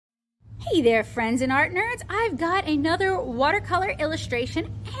Hey there, friends and art nerds. I've got another watercolor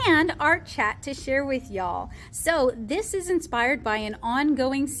illustration and art chat to share with y'all. So this is inspired by an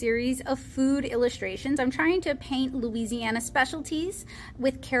ongoing series of food illustrations. I'm trying to paint Louisiana specialties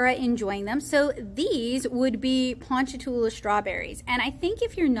with Kara enjoying them. So these would be Ponchatoula strawberries. And I think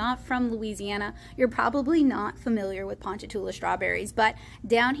if you're not from Louisiana, you're probably not familiar with Ponchatoula strawberries. But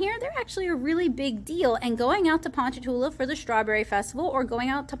down here, they're actually a really big deal. And going out to Ponchatoula for the Strawberry Festival or going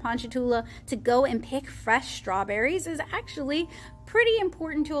out to Ponchatoula to go and pick fresh strawberries is actually pretty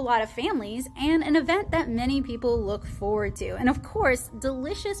important to a lot of families and an event that many people look forward to. And of course,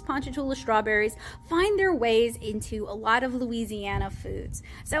 delicious Ponchatoula strawberries find their ways into a lot of Louisiana foods.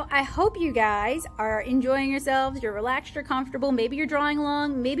 So I hope you guys are enjoying yourselves, you're relaxed, you're comfortable, maybe you're drawing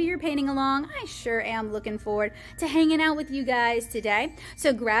along, maybe you're painting along. I sure am looking forward to hanging out with you guys today.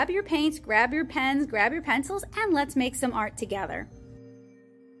 So grab your paints, grab your pens, grab your pencils, and let's make some art together.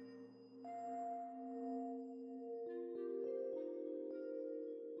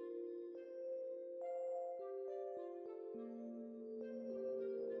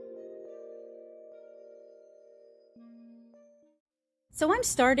 So I'm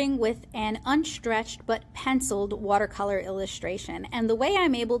starting with an unstretched but penciled watercolor illustration, and the way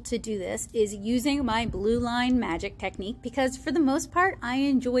I'm able to do this is using my blue line magic technique, because for the most part I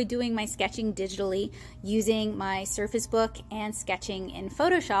enjoy doing my sketching digitally using my Surface Book and sketching in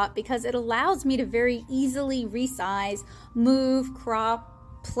Photoshop, because it allows me to very easily resize, move, crop,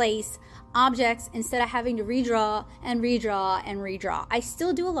 place objects instead of having to redraw and redraw and redraw. I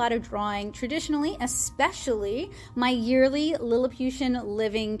still do a lot of drawing traditionally, especially my yearly Lilliputian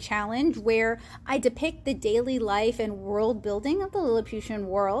Living Challenge, where I depict the daily life and world building of the Lilliputian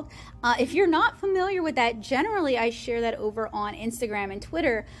world. If you're not familiar with that, generally I share that over on Instagram and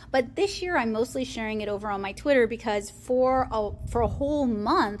Twitter, but this year I'm mostly sharing it over on my Twitter because for a whole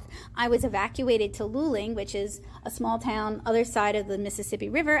month I was evacuated to Luling, which is a small town other side of the Mississippi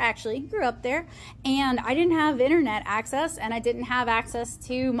River. Actually grew up there, and I didn't have internet access, and I didn't have access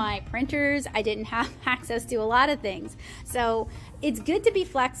to my printers. I didn't have access to a lot of things. So it's good to be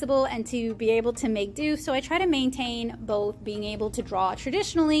flexible and to be able to make do. So I try to maintain both being able to draw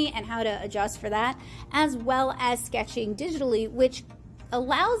traditionally and how to adjust for that, as well as sketching digitally, which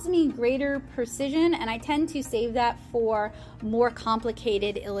allows me greater precision, and I tend to save that for more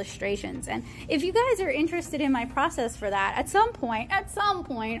complicated illustrations. And if you guys are interested in my process for that, at some point,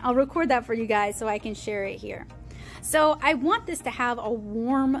 I'll record that for you guys so I can share it here. So I want this to have a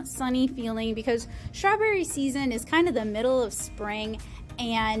warm, sunny feeling because strawberry season is kind of the middle of spring,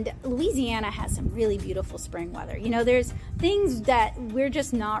 and Louisiana has some really beautiful spring weather. You know, there's things that we're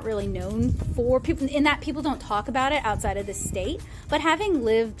just not really known for, people in that people don't talk about it outside of the state. But having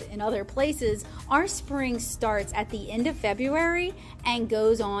lived in other places, our spring starts at the end of February and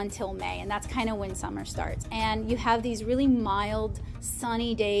goes on till May, and that's kind of when summer starts. And you have these really mild,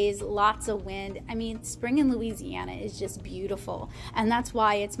 sunny days, lots of wind. I mean, spring in Louisiana is just beautiful, and that's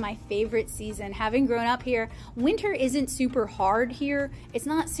why it's my favorite season. Having grown up here, winter isn't super hard here. It's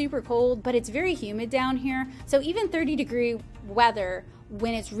not super cold, but it's very humid down here. So even 30-degree weather,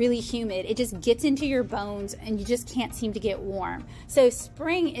 when it's really humid, it just gets into your bones and you just can't seem to get warm. So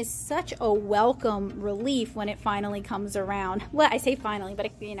spring is such a welcome relief when it finally comes around. Well, I say finally,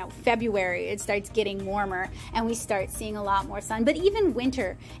 but you know, February, it starts getting warmer and we start seeing a lot more sun. But even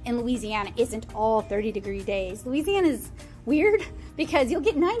winter in Louisiana isn't all 30-degree days. Louisiana is weird because you'll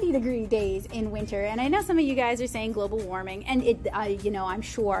get 90-degree days in winter, and I know some of you guys are saying global warming, and you know, I'm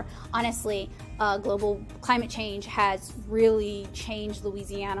sure honestly global climate change has really changed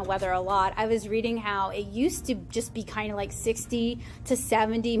Louisiana weather a lot. I was reading how it used to just be kind of like 60 to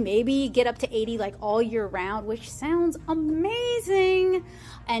 70, maybe get up to 80 like all year round, which sounds amazing,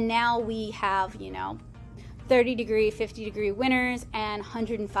 and now we have, you know, 30-degree, 50-degree winters and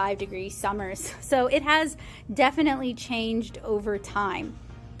 105-degree summers. So it has definitely changed over time.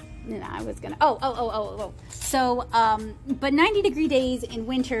 And I was gonna, So, but 90-degree days in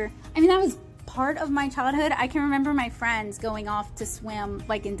winter, I mean, that was part of my childhood. I can remember my friends going off to swim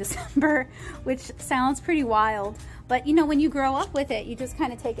like in December, which sounds pretty wild. But you know, when you grow up with it, you just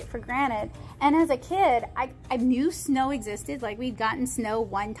kind of take it for granted. And as a kid, I knew snow existed, like we'd gotten snow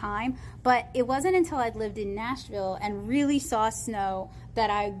one time, but it wasn't until I'd lived in Nashville and really saw snow that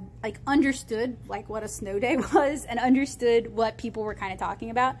I like understood like what a snow day was and understood what people were kind of talking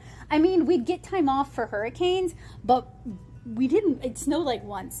about. I mean, we'd get time off for hurricanes, but it snowed like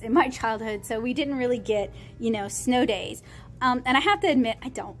once in my childhood, so we didn't really get, you know, snow days. And I have to admit, I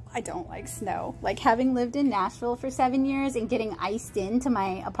don't like snow. Like, having lived in Nashville for 7 years and getting iced into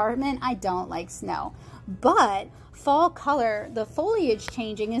my apartment, I don't like snow. But fall color, the foliage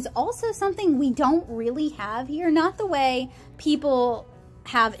changing, is also something we don't really have here. Not the way people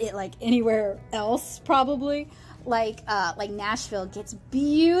have it like anywhere else, probably. Like Nashville gets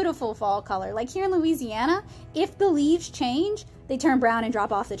beautiful fall color. Like here in Louisiana, if the leaves change, they turn brown and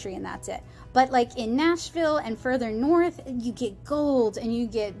drop off the tree, and that's it. But like in Nashville and further north, you get golds and you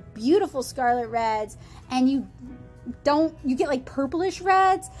get beautiful scarlet reds, and you get like purplish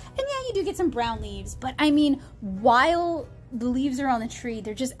reds, and yeah, you do get some brown leaves. But I mean, while the leaves are on the tree,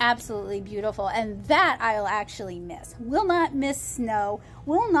 they're just absolutely beautiful, and that I'll actually miss. Will not miss snow,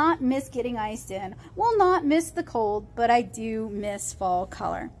 will not miss getting iced in, will not miss the cold, but I do miss fall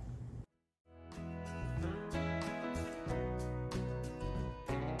color.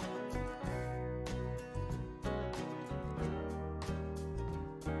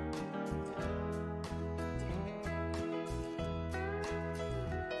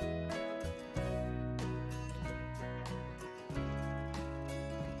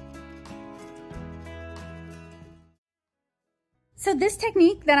 So this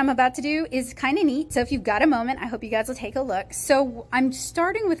technique that I'm about to do is kind of neat. So if you've got a moment, I hope you guys will take a look. So I'm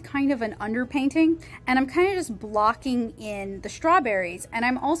starting with kind of an underpainting, and I'm kind of just blocking in the strawberries. And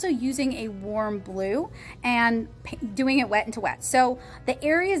I'm also using a warm blue and doing it wet into wet. So the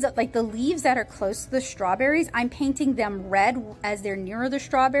areas that, like the leaves that are close to the strawberries, I'm painting them red as they're nearer the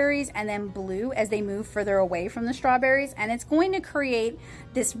strawberries, and then blue as they move further away from the strawberries. And it's going to create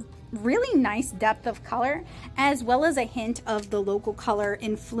this really nice depth of color, as well as a hint of the local color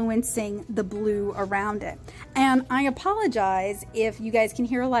influencing the blue around it. And I apologize if you guys can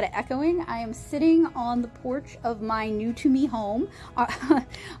hear a lot of echoing. I am sitting on the porch of my new to me home.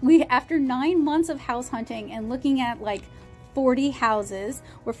 After 9 months of house hunting and looking at like 40 houses,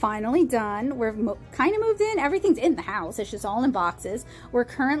 we're finally done. We're kind of moved in. Everything's in the house. It's just all in boxes. We're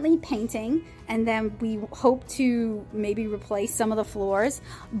currently painting, and then we hope to maybe replace some of the floors.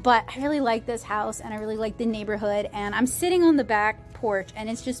 But I really like this house, and I really like the neighborhood, and I'm sitting on the back porch, and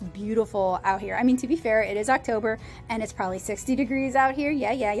it's just beautiful out here. I mean, to be fair, it is October, and it's probably 60 degrees out here.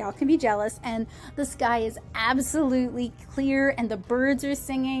 Yeah, y'all can be jealous. And the sky is absolutely clear, and the birds are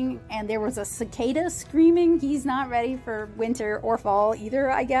singing, and there was a cicada screaming. He's not ready for winter or fall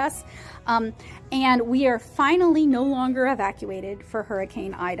either, I guess. And we are finally no longer evacuated for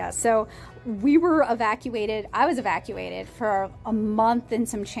Hurricane Ida. So we were evacuated, I was evacuated for a month and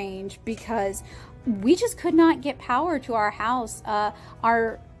some change, because we just could not get power to our house.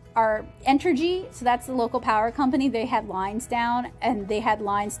 Our Entergy, so that's the local power company, they had lines down, and they had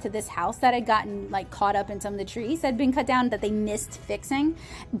lines to this house that had gotten like caught up in some of the trees that had been cut down that they missed fixing.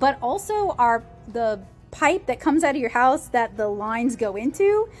 But also the pipe that comes out of your house that the lines go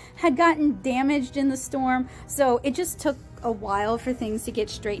into had gotten damaged in the storm. So it just took a while for things to get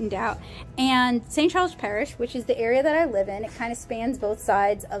straightened out. And St. Charles Parish, which is the area that I live in, it kind of spans both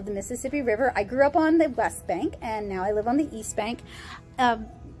sides of the Mississippi River. I grew up on the west bank, and now I live on the east bank.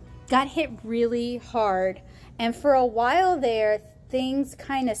 Got hit really hard, and for a while there things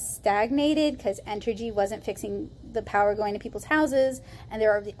kind of stagnated because Entergy wasn't fixing the power going to people's houses, and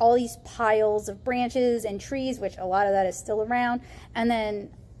there are all these piles of branches and trees, which a lot of that is still around. And then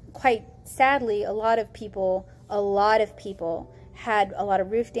quite sadly, a lot of people had a lot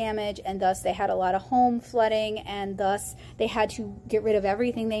of roof damage, and thus they had a lot of home flooding, and thus they had to get rid of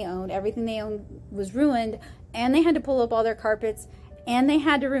everything they owned. Everything they owned was ruined, and they had to pull up all their carpets, and they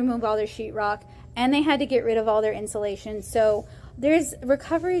had to remove all their sheetrock, and they had to get rid of all their insulation. So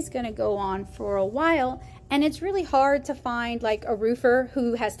recovery is going to go on for a while, and it's really hard to find like a roofer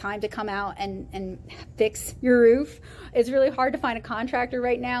who has time to come out and fix your roof. It's really hard to find a contractor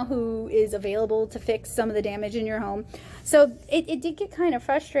right now who is available to fix some of the damage in your home. So it did get kind of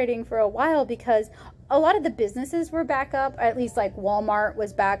frustrating for a while, because a lot of the businesses were back up, at least like Walmart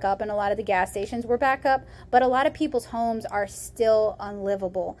was back up, and a lot of the gas stations were back up, but a lot of people's homes are still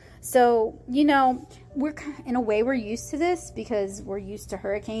unlivable. So, you know, in a way we're used to this because we're used to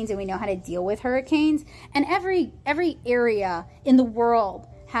hurricanes and we know how to deal with hurricanes. And every area in the world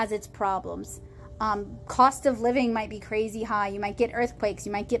has its problems. Cost of living might be crazy high. You might get earthquakes,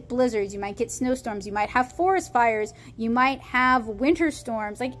 you might get blizzards, you might get snowstorms, you might have forest fires, you might have winter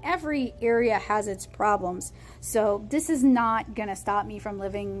storms. Like, every area has its problems. So this is not gonna stop me from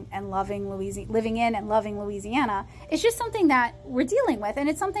living in and loving Louisiana. It's just something that we're dealing with, and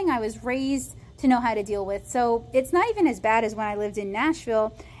it's something I was raised to know how to deal with. So it's not even as bad as when I lived in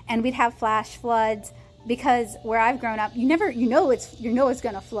Nashville and we'd have flash floods. because where I've grown up, you know it's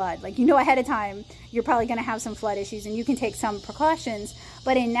going to flood. Like, you know ahead of time you're probably going to have some flood issues, and you can take some precautions.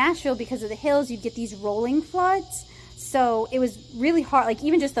 But in Nashville, because of the hills, you get these rolling floods. So it was really hard. Like,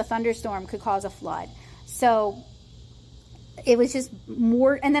 even just a thunderstorm could cause a flood. So it was just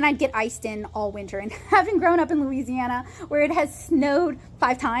more, and then I'd get iced in all winter. And having grown up in Louisiana, where it has snowed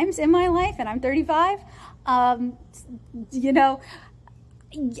 5 times in my life, and I'm 35, you know,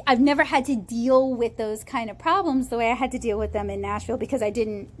 I've never had to deal with those kind of problems the way I had to deal with them in Nashville, because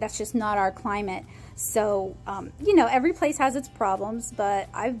that's just not our climate. So, you know, every place has its problems, but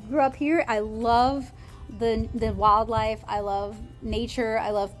I grew up here. I love the wildlife. I love nature.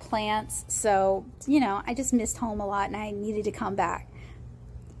 I love plants. So, you know, I just missed home a lot, and I needed to come back.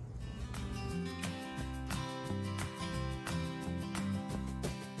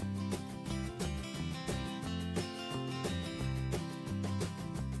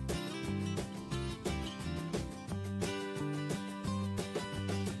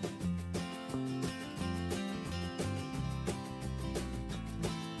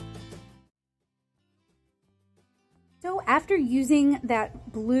 So after using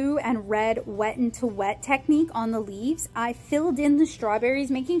that blue and red wet into wet technique on the leaves, I filled in the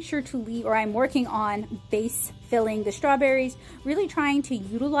strawberries, making sure to leave, or I'm working on base filling the strawberries, really trying to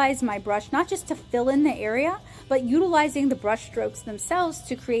utilize my brush, not just to fill in the area, but utilizing the brush strokes themselves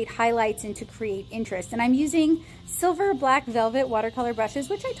to create highlights and to create interest. And I'm using silver black velvet watercolor brushes,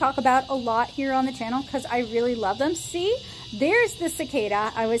 which I talk about a lot here on the channel because I really love them. See, there's the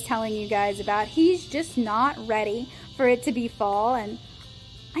cicada I was telling you guys about. He's just not ready for it to be fall, and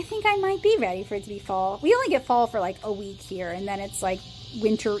I think I might be ready for it to be fall. We only get fall for like a week here, and then it's like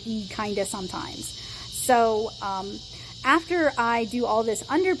winter-y kind of sometimes. So after I do all this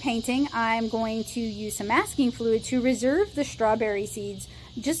underpainting, I'm going to use some masking fluid to reserve the strawberry seeds,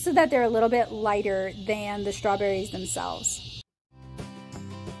 just so that they're a little bit lighter than the strawberries themselves.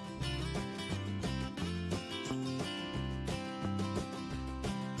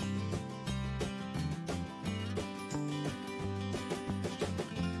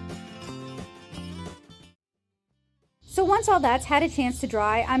 So once all that's had a chance to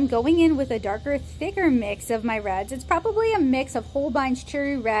dry, I'm going in with a darker, thicker mix of my reds. It's probably a mix of Holbein's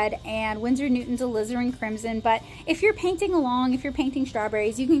Cherry Red and Winsor Newton's Alizarin Crimson, but if you're painting along, if you're painting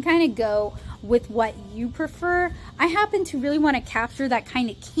strawberries, you can kind of go with what you prefer. I happen to really want to capture that kind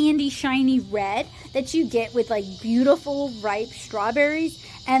of candy shiny red that you get with like beautiful ripe strawberries,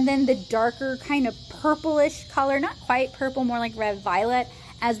 and then the darker kind of purplish color, not quite purple, more like red violet,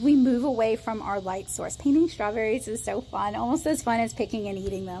 as we move away from our light source. Painting strawberries is so fun, almost as fun as picking and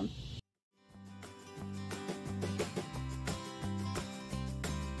eating them.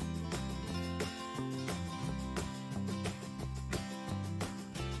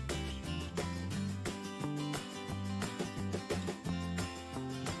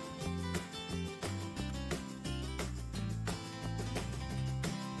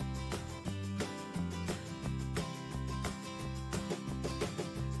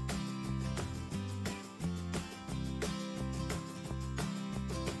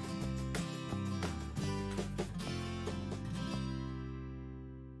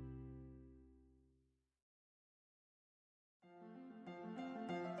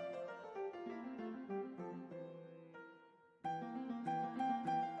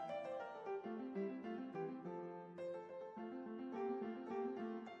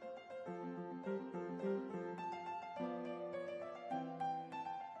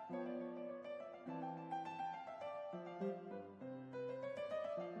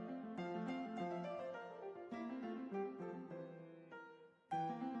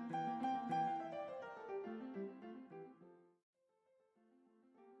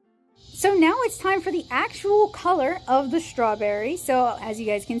 So now it's time for the actual color of the strawberry. So as you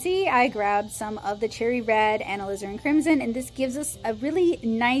guys can see, I grabbed some of the Cherry Red and Alizarin Crimson, and this gives us a really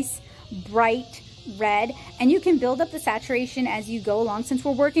nice bright red, and you can build up the saturation as you go along. Since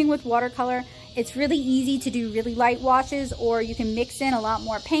we're working with watercolor, it's really easy to do really light washes, or you can mix in a lot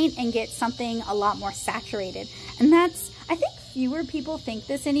more paint and get something a lot more saturated. And that's, I think fewer people think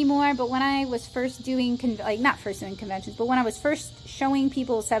this anymore, but when I was first doing, not first doing conventions, but when I was first showing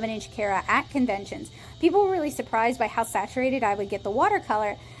people 7-inch Cara at conventions, people were really surprised by how saturated I would get the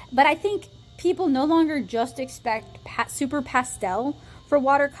watercolor. But I think people no longer just expect super pastel for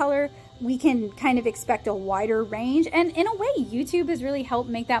watercolor. We can kind of expect a wider range, and in a way YouTube has really helped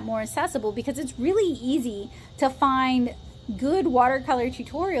make that more accessible, because it's really easy to find good watercolor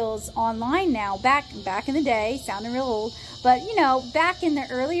tutorials online now. Back in the day, sounding real old, but you know, back in the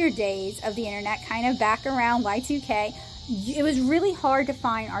earlier days of the internet, kind of back around Y2K, it was really hard to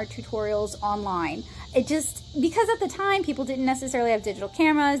find art tutorials online. it just, because at the time people didn't necessarily have digital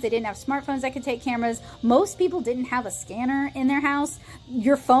cameras, they didn't have smartphones that could take cameras, most people didn't have a scanner in their house,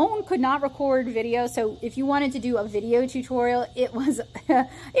 your phone could not record video, so if you wanted to do a video tutorial, it was it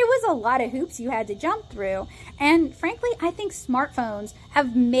was a lot of hoops you had to jump through. And frankly, I think smartphones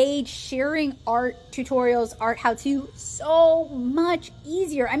have made sharing art tutorials, art how-to, so much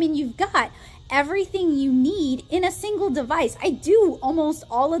easier. I mean, you've got everything you need in a single device. I do almost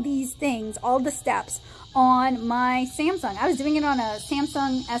all of these things, all the steps on my Samsung. I was doing it on a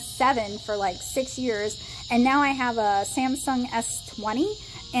Samsung S7 for like 6 years, and now I have a Samsung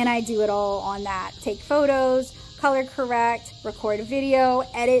S20, and I do it all on that. Take photos, color correct, record a video,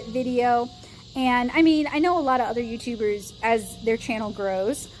 edit video. And I mean, I know a lot of other YouTubers, as their channel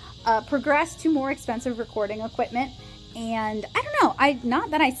grows, progress to more expensive recording equipment. And I don't know,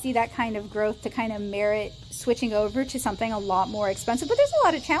 not that I see that kind of growth to kind of merit switching over to something a lot more expensive, but there's a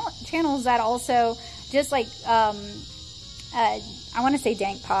lot of channels that also just like, I want to say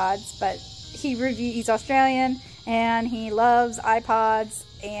Dank Pods, but he's Australian and he loves iPods,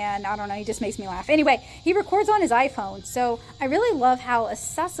 and I don't know, he just makes me laugh. Anyway, he records on his iPhone, so I really love how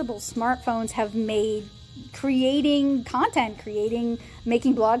accessible smartphones have made creating content,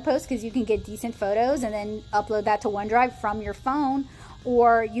 making blog posts, because you can get decent photos and then upload that to OneDrive from your phone,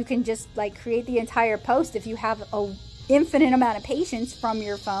 or you can just like create the entire post if you have a infinite amount of patience from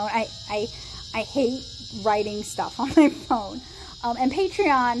your phone. I hate writing stuff on my phone. And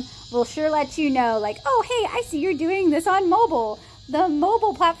Patreon will sure let you know, like, oh hey, I see you're doing this on mobile. The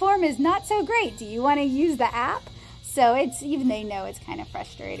mobile platform is not so great. Do you want to use the app? So it's, even they know it's kind of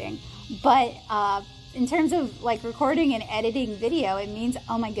frustrating, but in terms of like recording and editing video, it means,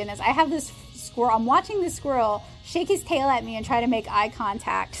 oh my goodness, I have this squirrel. I'm watching this squirrel shake his tail at me and try to make eye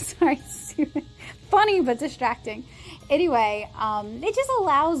contact. Sorry, funny but distracting. Anyway, it just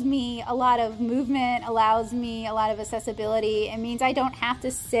allows me a lot of movement, allows me a lot of accessibility. It means I don't have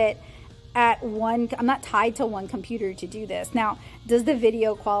to sit at one, I'm not tied to one computer to do this. Now, does the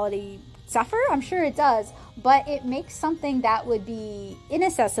video quality suffer? I'm sure it does, but it makes something that would be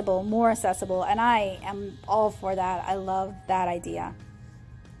inaccessible more accessible, and I am all for that. I love that idea.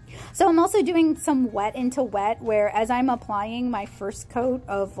 So I'm also doing some wet into wet, where as I'm applying my first coat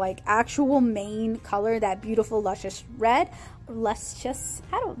of like actual main color, that beautiful luscious red,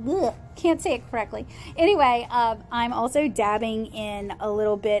 can't say it correctly. Anyway, I'm also dabbing in a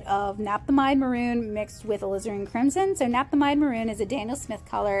little bit of Naphthalide Maroon mixed with alizarin crimson. So Naphthalide Maroon is a Daniel Smith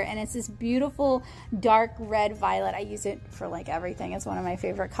color, and it's this beautiful dark red violet. I use it for like everything. It's one of my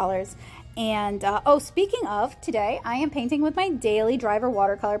favorite colors. And oh, speaking of, today I am painting with my Daily Driver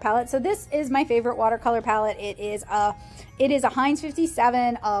watercolor palette. So this is my favorite watercolor palette. It is a Heinz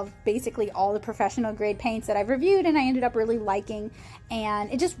 57 of basically all the professional grade paints that I've reviewed and I ended up really liking,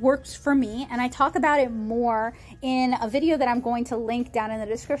 and it just works for me. And I talk about it more in a video that I'm going to link down in the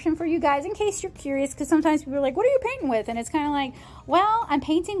description for you guys in case you're curious, because sometimes people are like, what are you painting with? And it's kind of like, well, I'm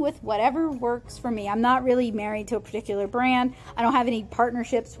painting with whatever works for me. I'm not really married to a particular brand. I don't have any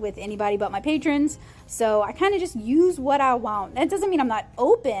partnerships with anybody but my patrons, so I kind of just use what I want. That doesn't mean I'm not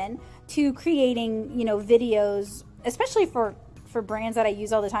open to creating, you know, videos, especially for brands that I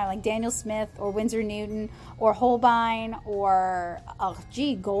use all the time, like Daniel Smith or Winsor Newton or Holbein or, oh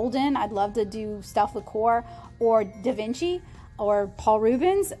gee, Golden. I'd love to do stuff with Core or Da Vinci or Paul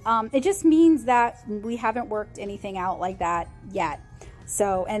Rubens. It just means that we haven't worked anything out like that yet.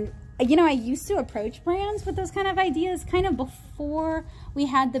 So, and you know, I used to approach brands with those kind of ideas kind of before we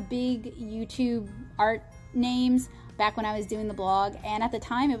had the big YouTube art names, back when I was doing the blog, and at the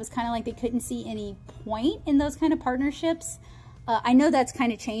time it was kind of like they couldn't see any point in those kind of partnerships. I know that's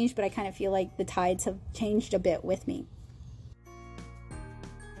kind of changed, but I kind of feel like the tides have changed a bit with me.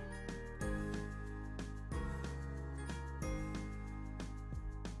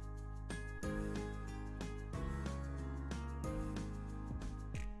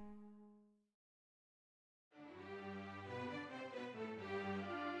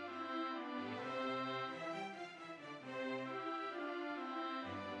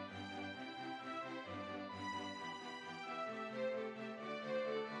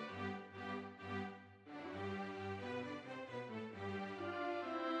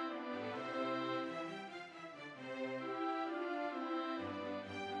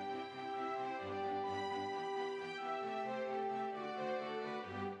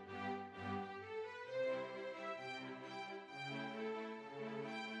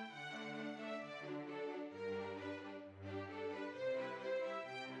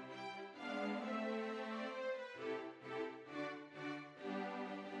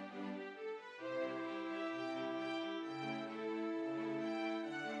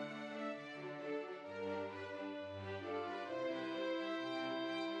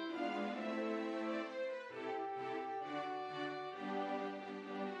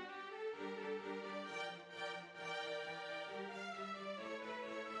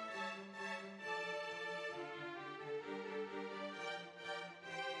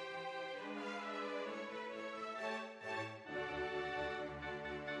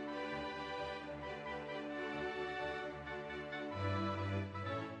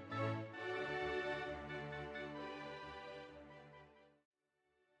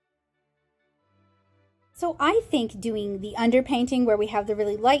 So I think doing the underpainting where we have the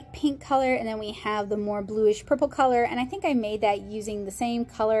really light pink color and then we have the more bluish purple color, and I think I made that using the same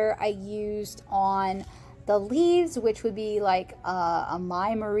color I used on the leaves, which would be like a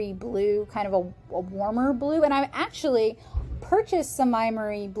Marie blue, kind of a warmer blue. And I actually purchased some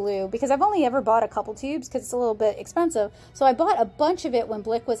Marie blue because I've only ever bought a couple tubes because it's a little bit expensive. So I bought a bunch of it when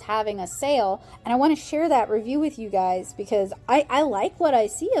Blick was having a sale, and I want to share that review with you guys because I like what I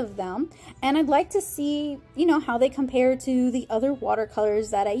see of them, and I'd like to see, you know, how they compare to the other watercolors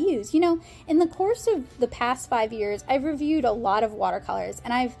that I use. You know, in the course of the past 5 years, I've reviewed a lot of watercolors,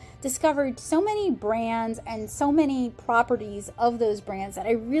 and I've discovered so many brands and so many properties of those brands that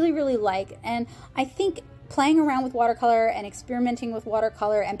I really, really like. And I think playing around with watercolor and experimenting with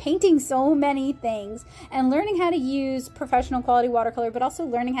watercolor and painting so many things and learning how to use professional quality watercolor, but also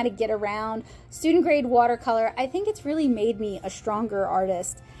learning how to get around student grade watercolor, I think it's really made me a stronger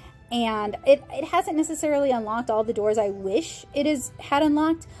artist. And it hasn't necessarily unlocked all the doors I wish it had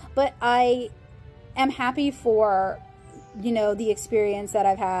unlocked, but I am happy for, you know, the experience that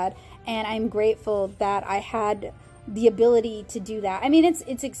I've had, and I'm grateful that I had the ability to do that. I mean,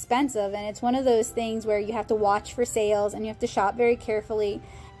 it's expensive, and it's one of those things where you have to watch for sales and you have to shop very carefully,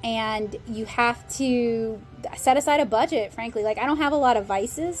 and you have to set aside a budget, frankly. Like, I don't have a lot of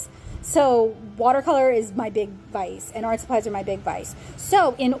vices, so watercolor is my big vice and art supplies are my big vice.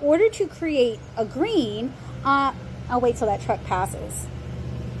 So in order to create a green, I'll wait till that truck passes.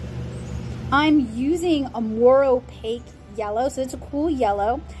 I'm using a more opaque yellow, so it's a cool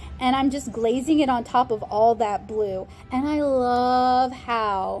yellow, and I'm just glazing it on top of all that blue. And I love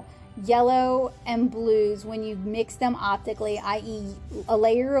how yellow and blues, when you mix them optically, i.e. a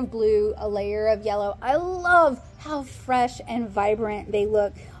layer of blue, a layer of yellow, I love how fresh and vibrant they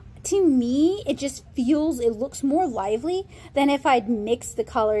look. To me, it just feels, it looks more lively than if I'd mixed the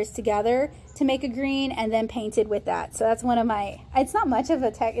colors together to make a green and then painted with that. So that's one of my, it's not much of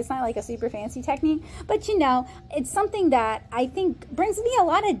a it's not like a super fancy technique, but you know, it's something that I think brings me a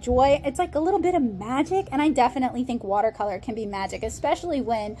lot of joy. It's like a little bit of magic, and I definitely think watercolor can be magic, especially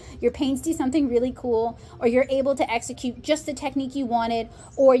when your paints do something really cool, or you're able to execute just the technique you wanted,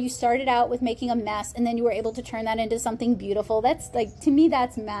 or you started out with making a mess and then you were able to turn that into something beautiful. That's like, to me,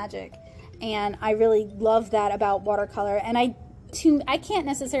 that's magic. And I really love that about watercolor, and I can't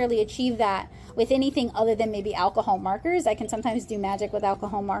necessarily achieve that with anything other than maybe alcohol markers. I can sometimes do magic with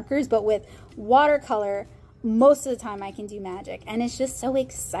alcohol markers, but with watercolor, most of the time I can do magic. And it's just so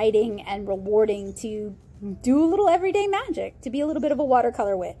exciting and rewarding to do a little everyday magic, to be a little bit of a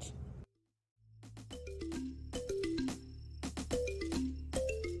watercolor witch.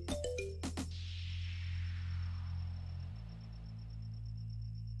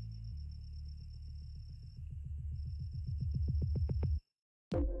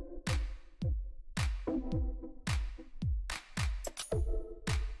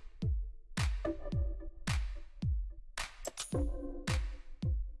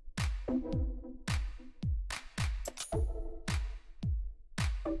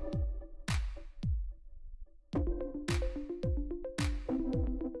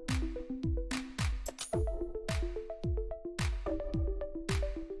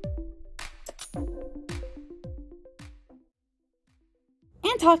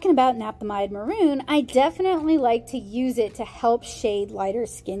 And talking about naphthalide maroon, I definitely like to use it to help shade lighter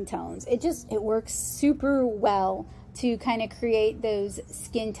skin tones. It works super well to kind of create those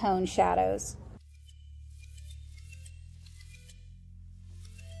skin tone shadows.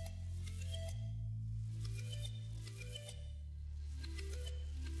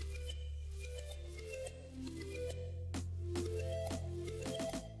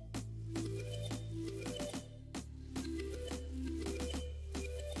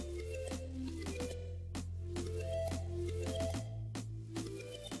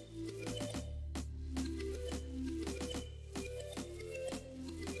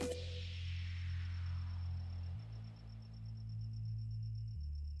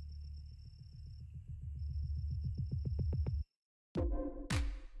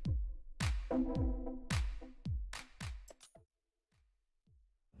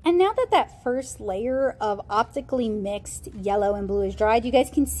 And now that that first layer of optically mixed yellow and blue is dried, you guys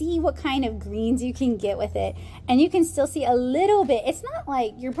can see what kind of greens you can get with it. And you can still see a little bit. It's not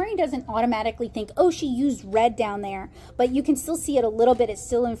like your brain doesn't automatically think, oh, she used red down there, but you can still see it a little bit. It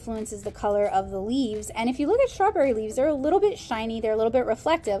still influences the color of the leaves. And if you look at strawberry leaves, they're a little bit shiny, they're a little bit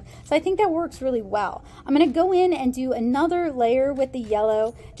reflective. So I think that works really well. I'm gonna go in and do another layer with the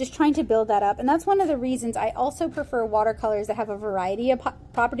yellow, just trying to build that up. And that's one of the reasons I also prefer watercolors that have a variety of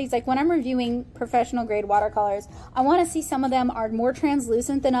properties properties. Like when I'm reviewing professional grade watercolors, I want to see some of them are more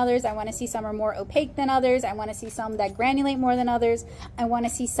translucent than others. I want to see some are more opaque than others. I want to see some that granulate more than others. I want to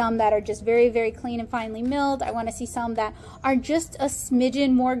see some that are just very, very clean and finely milled. I want to see some that are just a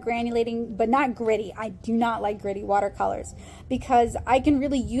smidgen more granulating, but not gritty. I do not like gritty watercolors because I can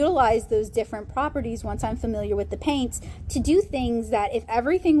really utilize those different properties once I'm familiar with the paints to do things that if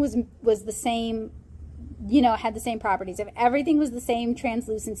everything was the same, you know, had the same properties, if everything was the same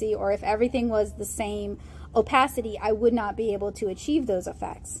translucency, or if everything was the same opacity, I would not be able to achieve those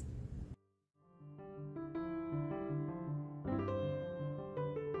effects.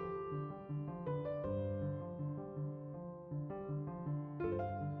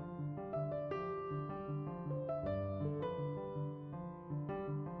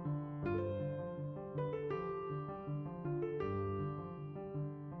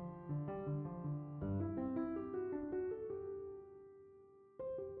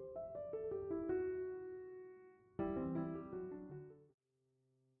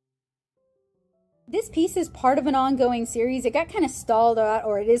 This piece is part of an ongoing series. It got kind of stalled out,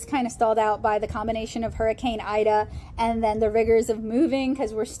 or it is kind of stalled out by the combination of Hurricane Ida and then the rigors of moving,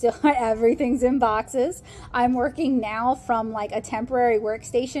 because we're still, everything's in boxes. I'm working now from like a temporary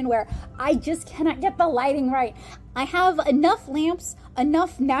workstation where I just cannot get the lighting right. I have enough lamps,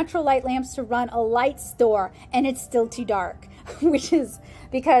 enough natural light lamps to run a light store, and it's still too dark, which is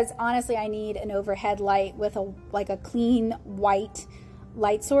because honestly I need an overhead light with a clean white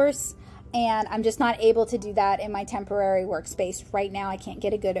light source. And I'm just not able to do that in my temporary workspace right now. I can't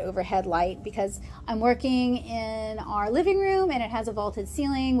get a good overhead light because I'm working in our living room and it has a vaulted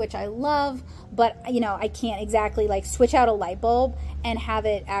ceiling, which I love, but you know, I can't exactly like switch out a light bulb and have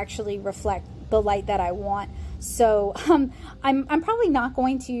it actually reflect the light that I want. So I'm probably not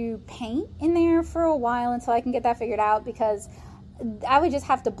going to paint in there for a while until I can get that figured out, because I would just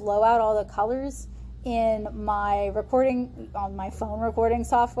have to blow out all the colors in my recording, on my phone recording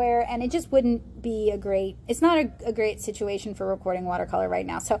software, and it just wouldn't be a great, it's not a great situation for recording watercolor right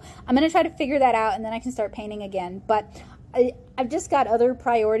now. So I'm going to try to figure that out, and then I can start painting again. But I've just got other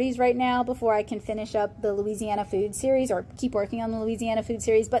priorities right now before I can finish up the Louisiana food series, or keep working on the Louisiana food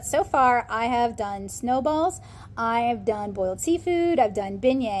series. But so far I have done snowballs, I've done boiled seafood, I've done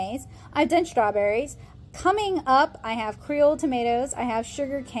beignets, I've done strawberries. Coming up, I have Creole tomatoes, I have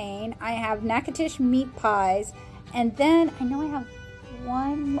sugar cane, I have Natchitoches meat pies, and then I know I have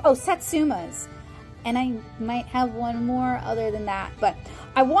satsumas, and I might have one more other than that. But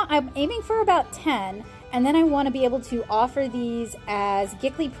I'm aiming for about 10, and then I want to be able to offer these as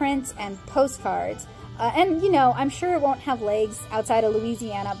Gickley prints and postcards. And you know, I'm sure it won't have legs outside of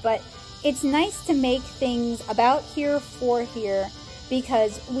Louisiana, but it's nice to make things about here for here,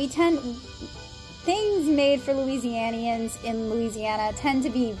 because things made for Louisianians in Louisiana tend to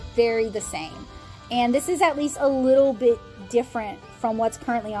be very the same. And this is at least a little bit different from what's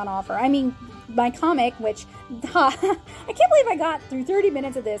currently on offer. I mean, my comic, which I can't believe I got through 30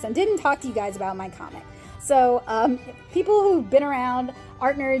 minutes of this and didn't talk to you guys about my comic. So people who've been around,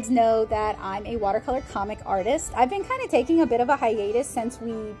 art nerds, know that I'm a watercolor comic artist. I've been kind of taking a bit of a hiatus since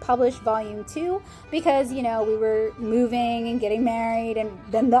we published volume 2 because, you know, we were moving and getting married and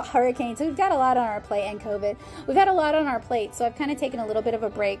then the hurricane. So we've got a lot on our plate, and COVID. We've got a lot on our plate. So I've kind of taken a little bit of a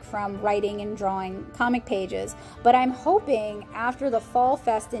break from writing and drawing comic pages. But I'm hoping after the Fall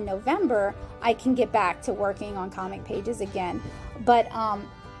Fest in November, I can get back to working on comic pages again. But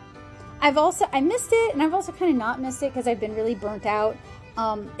I missed it, and I've also kind of not missed it because I've been really burnt out.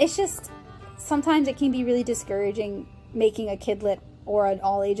 It's just, sometimes it can be really discouraging making a kidlit or an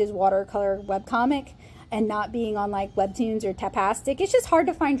all ages watercolor webcomic and not being on like Webtoons or Tapastic. It's just hard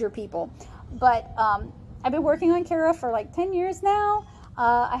to find your people. But I've been working on Kara for like 10 years now.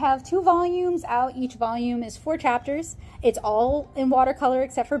 I have 2 volumes out. Each volume is 4 chapters. It's all in watercolor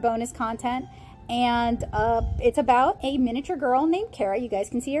except for bonus content. And it's about a miniature girl named Kara. You guys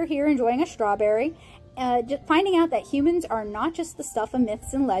can see her here enjoying a strawberry. Just finding out that humans are not just the stuff of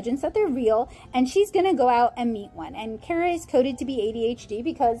myths and legends, that they're real. And she's going to go out and meet one. And Kara is coded to be ADHD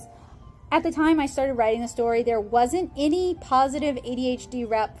because at the time I started writing the story, there wasn't any positive ADHD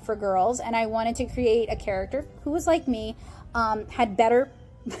rep for girls. And I wanted to create a character who was like me, had better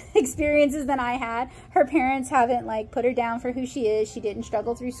experiences than I had. Her parents haven't like put her down for who she is. She didn't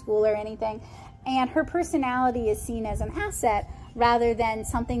struggle through school or anything. And her personality is seen as an asset rather than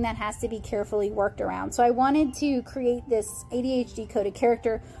something that has to be carefully worked around. So I wanted to create this ADHD coded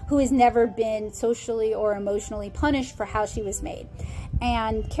character who has never been socially or emotionally punished for how she was made.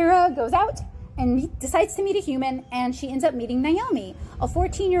 And Kara goes out and decides to meet a human, and she ends up meeting Naomi, a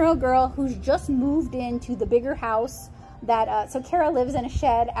 14-year-old girl who's just moved into the bigger house that, so Kara lives in a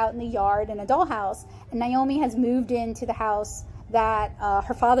shed out in the yard in a dollhouse, and Naomi has moved into the house that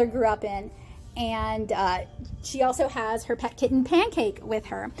her father grew up in. And she also has her pet kitten Pancake with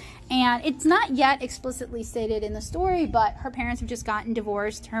her. And it's not yet explicitly stated in the story, but her parents have just gotten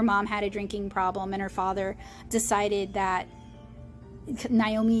divorced. Her mom had a drinking problem, and her father decided that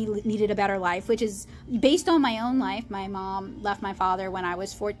Naomi needed a better life, which is based on my own life. My mom left my father when I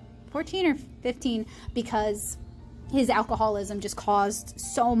was 14 or 15 because his alcoholism just caused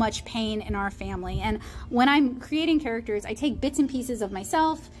so much pain in our family. And when I'm creating characters, I take bits and pieces of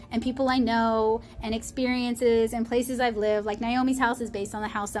myself and people I know and experiences and places I've lived. Like Naomi's house is based on the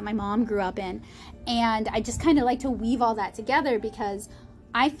house that my mom grew up in. And I just kind of like to weave all that together, because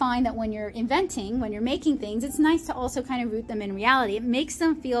I find that when you're inventing, when you're making things, it's nice to also kind of root them in reality. It makes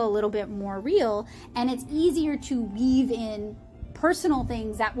them feel a little bit more real, and it's easier to weave in personal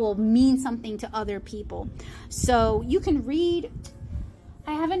things that will mean something to other people. So you can read,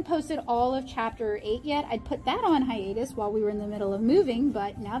 I haven't posted all of chapter 8 yet. I'd put that on hiatus while we were in the middle of moving,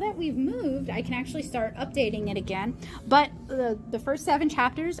 but now that we've moved, I can actually start updating it again. But the first 7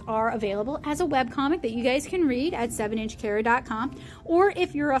 chapters are available as a webcomic that you guys can read at 7inchkara.com. Or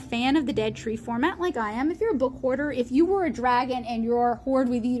if you're a fan of the Dead Tree format like I am, if you're a book hoarder, if you were a dragon and your hoard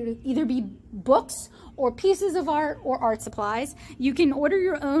would either be books or pieces of art or art supplies, you can order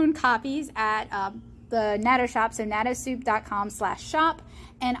your own copies at the Natto shop, so nattosoup.com/shop,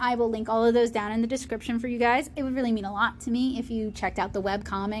 and I will link all of those down in the description for you guys. It would really mean a lot to me if you checked out the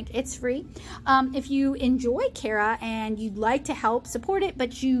webcomic. It's free. If you enjoy Kara and you'd like to help support it,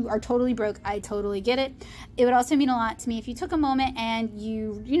 but you are totally broke, I totally get it. It would also mean a lot to me if you took a moment and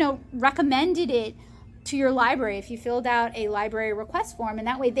you know, recommended it to your library, if you filled out a library request form, and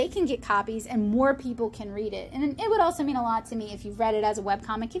that way they can get copies and more people can read it. And it would also mean a lot to me if you've read it as a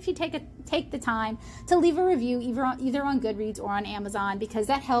webcomic, if you take the time to leave a review either on Goodreads or on Amazon, because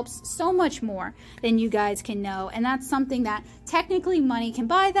that helps so much more than you guys can know. And that's something that technically money can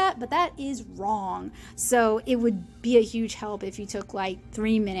buy that, but that is wrong. So it would be a huge help if you took like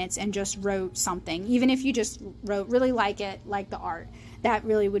 3 minutes and just wrote something, even if you just wrote really like it, like the art. That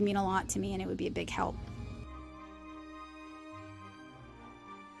really would mean a lot to me, and it would be a big help.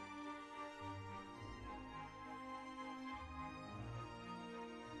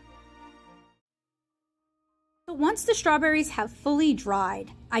 Once the strawberries have fully dried,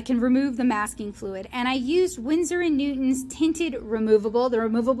 I can remove the masking fluid, and I used Winsor & Newton's tinted removable. The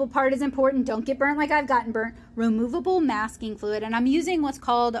removable part is important. Don't get burnt like I've gotten burnt. Removable masking fluid, and I'm using what's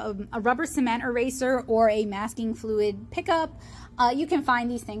called a rubber cement eraser or a masking fluid pickup. You can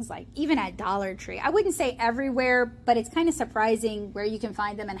find these things like even at Dollar Tree. I wouldn't say everywhere, but it's kind of surprising where you can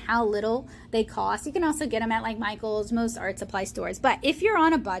find them and how little they cost. You can also get them at like Michael's, most art supply stores. But if you're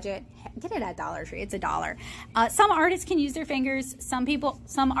on a budget, get it at Dollar Tree. It's $1. Some artists can use their fingers.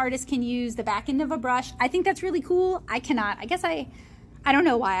 Some artists can use the back end of a brush. I think that's really cool. I cannot. I guess I don't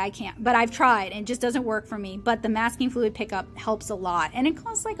know why I can't, but I've tried and it just doesn't work for me. But the masking fluid pickup helps a lot, and it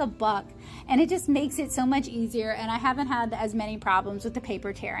costs like $1, and it just makes it so much easier, and I haven't had as many problems with the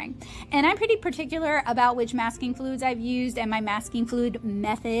paper tearing. And I'm pretty particular about which masking fluids I've used and my masking fluid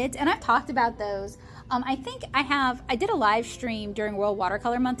methods, and I've talked about those. I think I did a live stream during World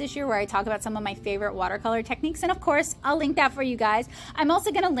Watercolor Month this year where I talk about some of my favorite watercolor techniques, and of course I'll link that for you guys. I'm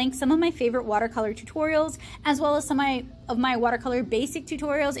also going to link some of my favorite watercolor tutorials, as well as some of my watercolor basic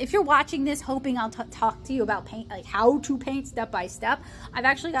tutorials. If you're watching this hoping I'll talk to you about paint, like how to paint step by step, I've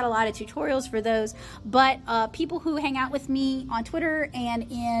actually got a lot of tutorials for those. But people who hang out with me on Twitter and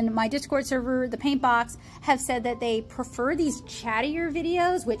in my Discord server, the Paint Box, have said that they prefer these chattier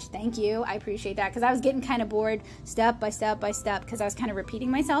videos, which thank you, I appreciate that, because I was getting kind of bored step by step by step because I was kind of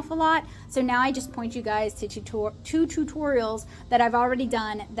repeating myself a lot. So now I just point you guys to two tutorials that I've already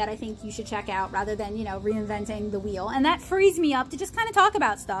done that I think you should check out, rather than, you know, reinventing the wheel. And that frees me up to just kind of talk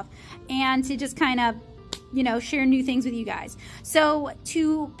about stuff and to just kind of, you know, share new things with you guys. So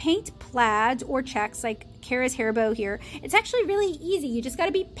to paint plaids or checks like Kara's hair bow here, it's actually really easy. You just got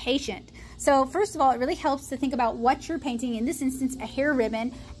to be patient. So first of all, it really helps to think about what you're painting, in this instance a hair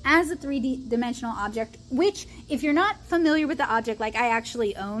ribbon, as a 3D-dimensional object, which if you're not familiar with the object, like I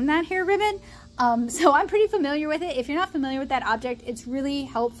actually own that hair ribbon, so I'm pretty familiar with it. If you're not familiar with that object, it's really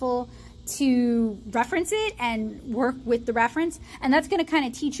helpful to reference it and work with the reference, and that's going to kind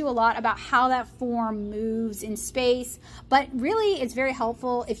of teach you a lot about how that form moves in space. But really it's very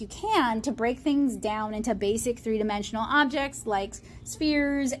helpful, if you can, to break things down into basic three-dimensional objects like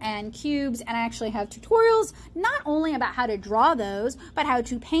spheres and cubes. And I actually have tutorials not only about how to draw those, but how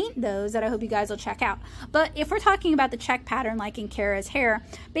to paint those, that I hope you guys will check out. But if we're talking about the check pattern like in Kara's hair,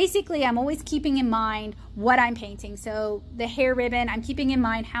 basically I'm always keeping in mind what I'm painting. So the hair ribbon, I'm keeping in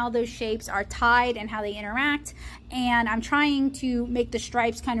mind how those shapes are tied and how they interact, and I'm trying to make the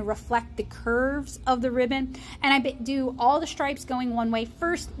stripes kind of reflect the curves of the ribbon. And I do all the stripes going one way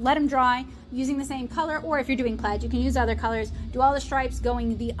first, let them dry using the same color, or if you're doing plaid you can use other colors. Do all the stripes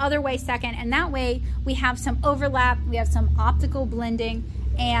going the other way second, and that way we have some overlap, we have some optical blending,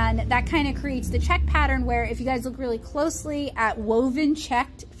 and that kind of creates the check pattern where if you guys look really closely at woven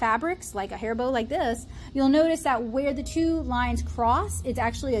checked fabrics like a hair bow like this, you'll notice that where the two lines cross, it's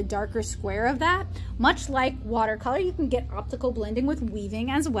actually a darker square of that. Much like watercolor, you can get optical blending with weaving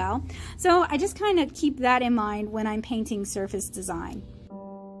as well. So I just kind of keep that in mind when I'm painting surface design.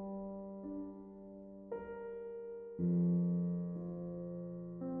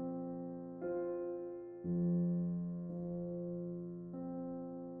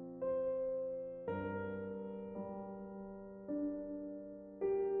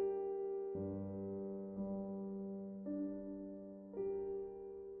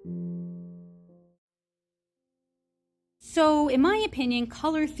 So in my opinion,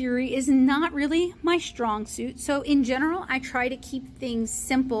 color theory is not really my strong suit. So in general, I try to keep things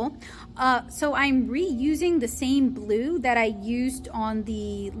simple. So I'm reusing the same blue that I used on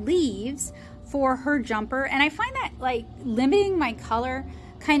the leaves for her jumper. And I find that like limiting my color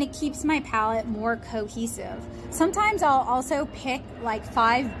kind of keeps my palette more cohesive. Sometimes I'll also pick like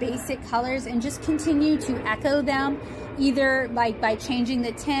 5 basic colors and just continue to echo them, either like by changing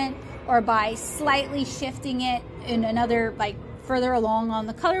the tint or by slightly shifting it in another, like further along on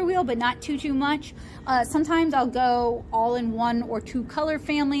the color wheel, but not too much. Sometimes I'll go all in 1 or 2 color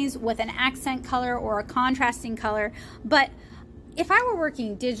families with an accent color or a contrasting color. But if I were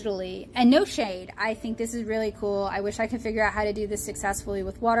working digitally, and no shade, I think this is really cool. I wish I could figure out how to do this successfully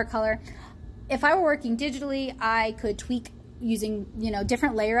with watercolor. If I were working digitally, I could tweak using, you know,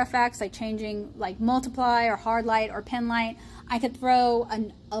 different layer effects, like changing like multiply or hard light or pen light. I could throw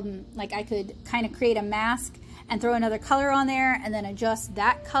an like I could kind of create a mask and throw another color on there and then adjust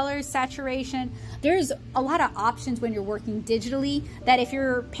that color saturation. There's a lot of options when you're working digitally that if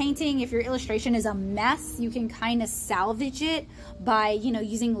you're painting, if your illustration is a mess, you can kind of salvage it by, you know,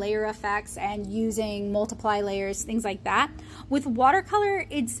 using layer effects and using multiply layers, things like that. With watercolor,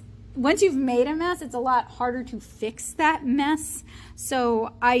 it's once you've made a mess, it's a lot harder to fix that mess.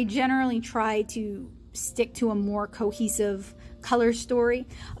 So I generally try to stick to a more cohesive color story.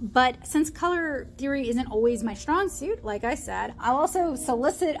 But since color theory isn't always my strong suit, like I said, I'll also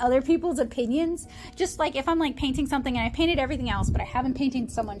solicit other people's opinions. Just like if I'm like painting something and I painted everything else, but I haven't painted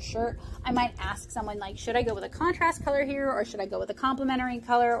someone's shirt, I might ask someone like, should I go with a contrast color here, or should I go with a complementary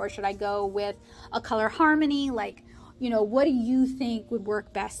color, or should I go with a color harmony? Like, you know, what do you think would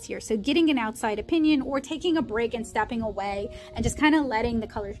work best here? So getting an outside opinion or taking a break and stepping away and just kind of letting the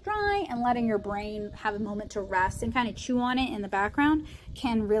colors dry and letting your brain have a moment to rest and kind of chew on it in the background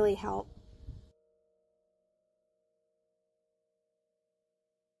can really help.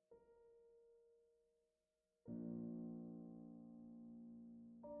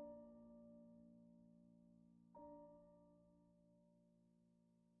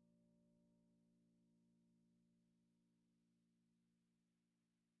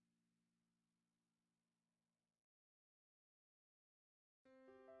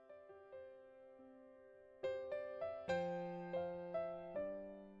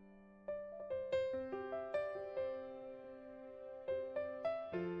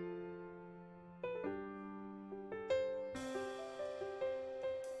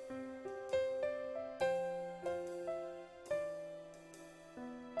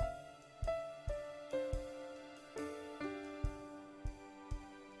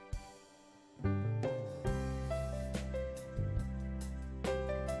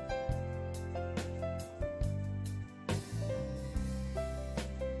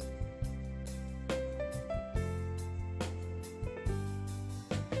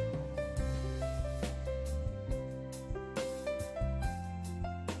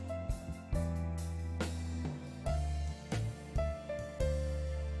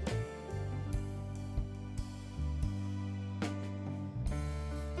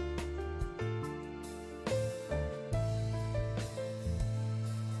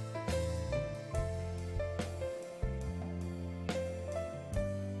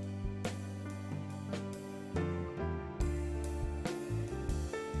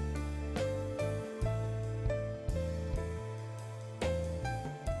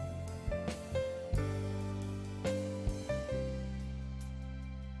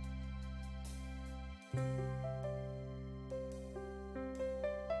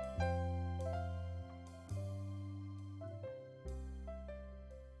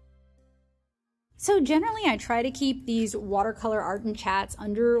 So generally I try to keep these watercolor art and chats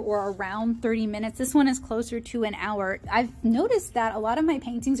under or around 30 minutes. This one is closer to an hour. I've noticed that a lot of my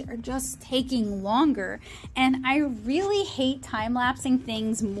paintings are just taking longer, and I really hate time-lapsing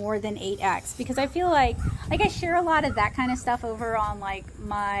things more than 8x because I feel like I share a lot of that kind of stuff over on like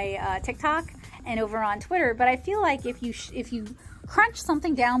my TikTok and over on Twitter, but I feel like if you crunch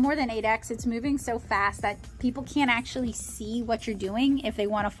something down more than 8x, it's moving so fast that people can't actually see what you're doing if they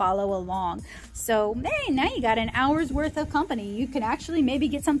want to follow along. So hey, now you got an hour's worth of company. You can actually maybe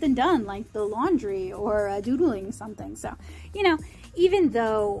get something done like the laundry or doodling something. So, you know, even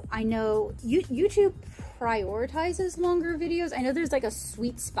though I know YouTube prioritizes longer videos, I know there's like a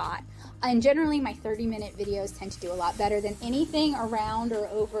sweet spot, and generally my 30-minute videos tend to do a lot better than anything around or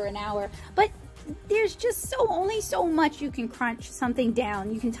over an hour, but there's just only so much you can crunch something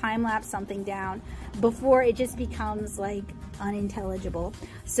down. You can time-lapse something down before it just becomes like unintelligible.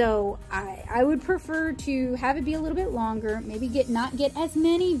 So I would prefer to have it be a little bit longer, maybe not get as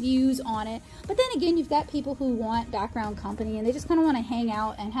many views on it. But then again, you've got people who want background company and they just kind of want to hang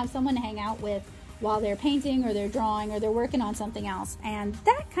out and have someone to hang out with while they're painting or they're drawing or they're working on something else, and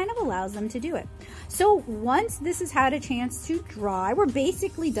that kind of allows them to do it. So once this has had a chance to dry, we're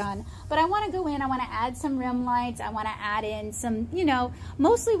basically done, but I want to go in, I want to add some rim lights, I want to add in some, you know,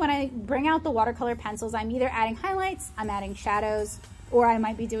 mostly when I bring out the watercolor pencils, I'm either adding highlights, I'm adding shadows, or I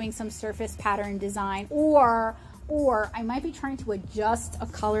might be doing some surface pattern design, or I might be trying to adjust a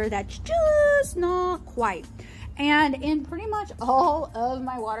color that's just not quite. And in pretty much all of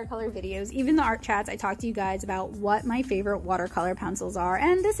my watercolor videos, even the art chats, I talk to you guys about what my favorite watercolor pencils are.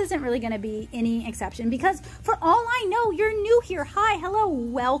 And this isn't really going to be any exception because for all I know, you're new here. Hi, hello,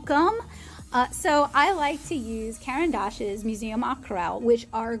 welcome. So I like to use Caran d'Ache's Museum Aquarelle, which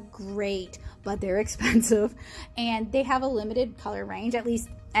are great, but they're expensive. And they have a limited color range, at least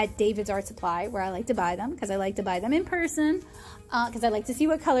at David's Art Supply, where I like to buy them because I like to buy them in person because I like to see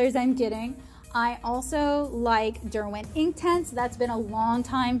what colors I'm getting. I also like Derwent Inktense. That's been a long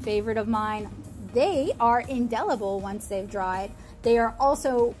time favorite of mine. They are indelible once they've dried. They are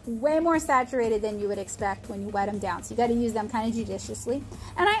also way more saturated than you would expect when you wet them down. So you got to use them kind of judiciously.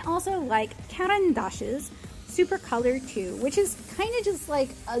 And I also like Caran d'Ache's Super Color 2, which is kind of just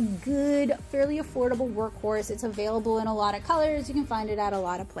like a good, fairly affordable workhorse. It's available in a lot of colors. You can find it at a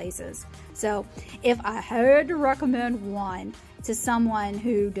lot of places. So if I had to recommend one to someone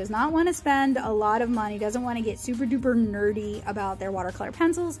who does not want to spend a lot of money, doesn't want to get super duper nerdy about their watercolor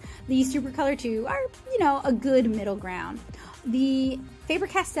pencils, the Super Color 2 are, you know, a good middle ground. The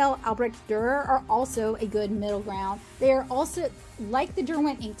Faber-Castell Albrecht Dürer are also a good middle ground. They are also, like the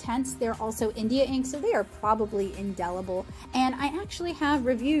Derwent Inktense, they're also India ink, so they are probably indelible. And I actually have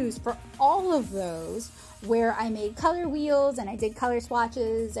reviews for all of those where I made color wheels and I did color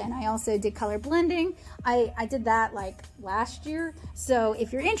swatches and I also did color blending. I did that like last year. So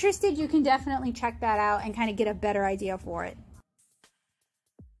if you're interested, you can definitely check that out and kind of get a better idea for it.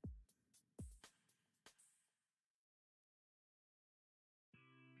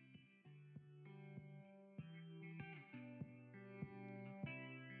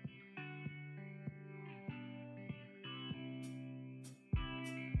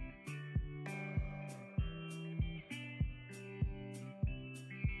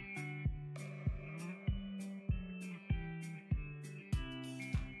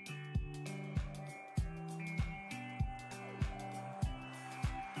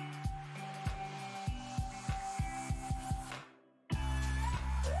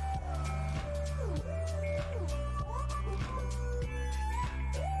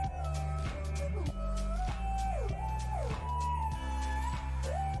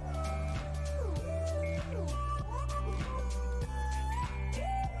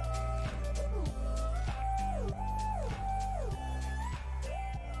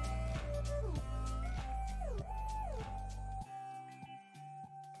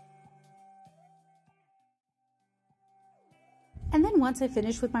 And then once I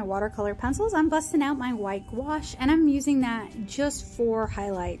finish with my watercolor pencils, I'm busting out my white gouache and I'm using that just for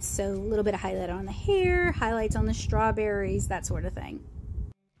highlights. So a little bit of highlight on the hair, highlights on the strawberries, that sort of thing.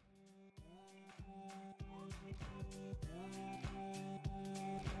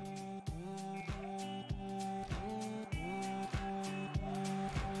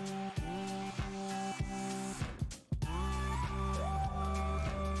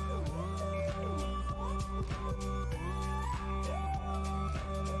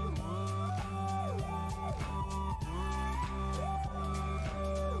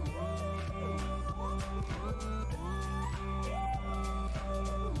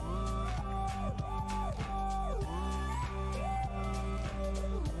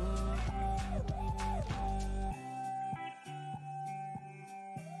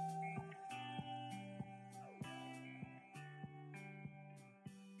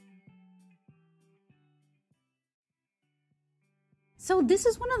 So this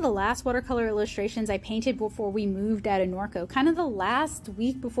is one of the last watercolor illustrations I painted before we moved out of Norco. Kind of the last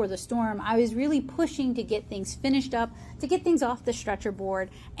week before the storm, I was really pushing to get things finished up, to get things off the stretcher board,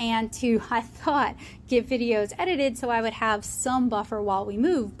 and to, I thought, get videos edited so I would have some buffer while we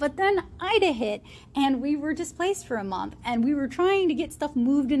moved. But then Ida hit, and we were displaced for a month, and we were trying to get stuff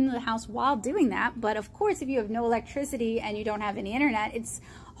moved into the house while doing that. But of course, if you have no electricity and you don't have any internet, it's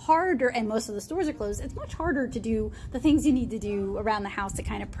harder, and most of the stores are closed. It's much harder to do the things you need to do around the house to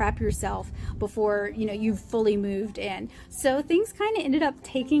kind of prep yourself before, you know, you've fully moved in. So things kind of ended up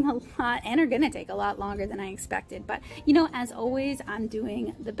taking a lot, and are gonna take a lot longer than I expected. But you know, as always, I'm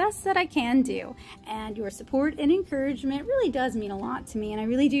doing the best that I can do, and your support and encouragement really does mean a lot to me, and I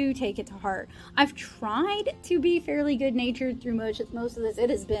really do take it to heart. I've tried to be fairly good-natured through most of this.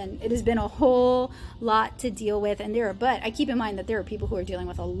 It has been a whole lot to deal with, and but I keep in mind that there are people who are dealing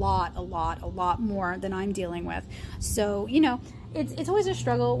with a lot more than I'm dealing with. So, you know, it's always a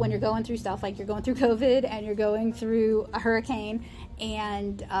struggle when you're going through stuff like you're going through COVID and you're going through a hurricane,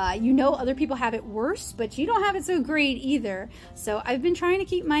 and you know other people have it worse, but you don't have it so great either. So I've been trying to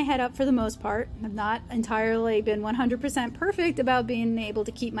keep my head up for the most part. I've not entirely been 100% perfect about being able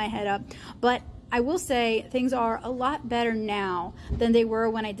to keep my head up, but I will say things are a lot better now than they were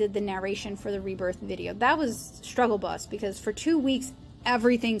when I did the narration for the Rebirth video. That was struggle bus, because for 2 weeks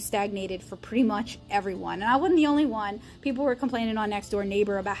everything stagnated for pretty much everyone, and I wasn't the only one. People were complaining on Next Door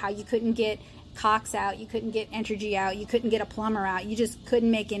Neighbor about how you couldn't get Cox out, you couldn't get Entergy out, you couldn't get a plumber out, you just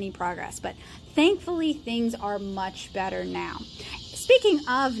couldn't make any progress. But thankfully things are much better now. Speaking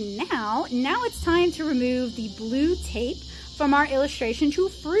of now it's time to remove the blue tape from our illustration to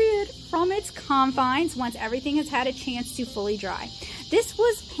free it from its confines once everything has had a chance to fully dry. This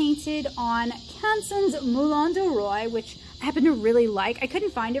was painted on Canson's Moulin de Roy, which I happen to really like. I couldn't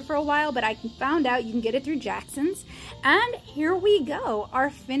find it for a while, but I found out you can get it through Jackson's. And here we go,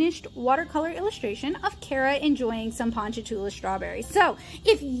 our finished watercolor illustration of Kara enjoying some Ponchatoula strawberries. So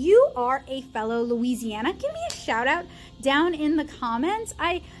if you are a fellow Louisiana, give me a shout out down in the comments.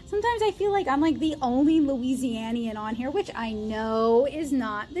 Sometimes I feel like I'm like the only Louisianian on here, which I know is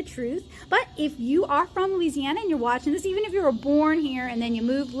not the truth. But if you are from Louisiana and you're watching this, even if you were born here and then you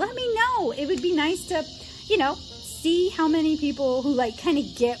moved, let me know. It would be nice to, you know, see how many people who like kind of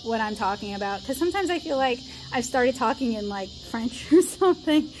get what I'm talking about, because sometimes I feel like I've started talking in like French or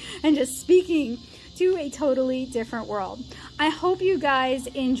something and just speaking to a totally different world. I hope you guys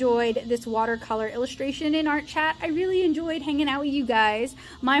enjoyed this watercolor illustration in Art Chat. I really enjoyed hanging out with you guys.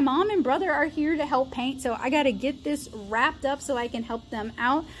 My mom and brother are here to help paint, so I gotta get this wrapped up so I can help them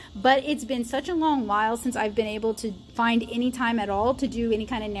out. But it's been such a long while since I've been able to find any time at all to do any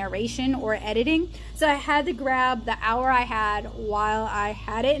kind of narration or editing. So I had to grab the hour I had while I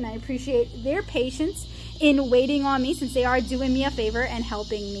had it, and I appreciate their patience in waiting on me since they are doing me a favor and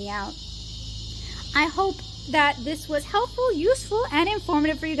helping me out. I hope that this was helpful, useful, and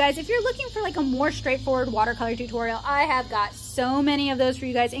informative for you guys. If you're looking for like a more straightforward watercolor tutorial, I have got so many of those for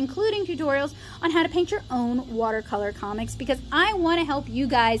you guys, including tutorials on how to paint your own watercolor comics, because I want to help you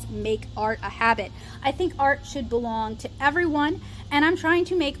guys make art a habit. I think art should belong to everyone, and I'm trying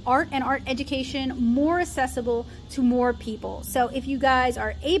to make art and art education more accessible to more people. So if you guys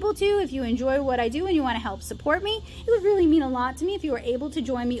are able to, if you enjoy what I do and you want to help support me, it would really mean a lot to me if you were able to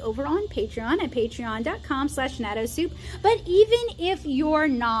join me over on Patreon at patreon.com/nattosoup. But even if you're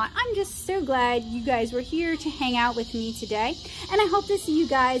not, I'm just so glad you guys were here to hang out with me today, and I hope to see you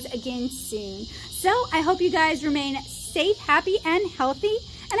guys again soon. So I hope you guys remain safe, happy, and healthy,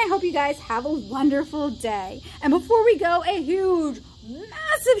 and I hope you guys have a wonderful day. And before we go, a huge,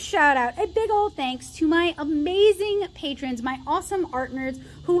 massive shout out, a big old thanks to my amazing patrons, my awesome art nerds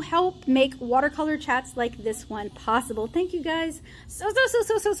who help make watercolor chats like this one possible. Thank you guys so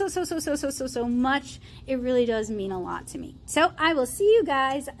much. It really does mean a lot to me. So I will see you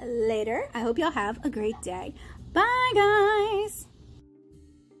guys later. I hope y'all have a great day. Bye guys.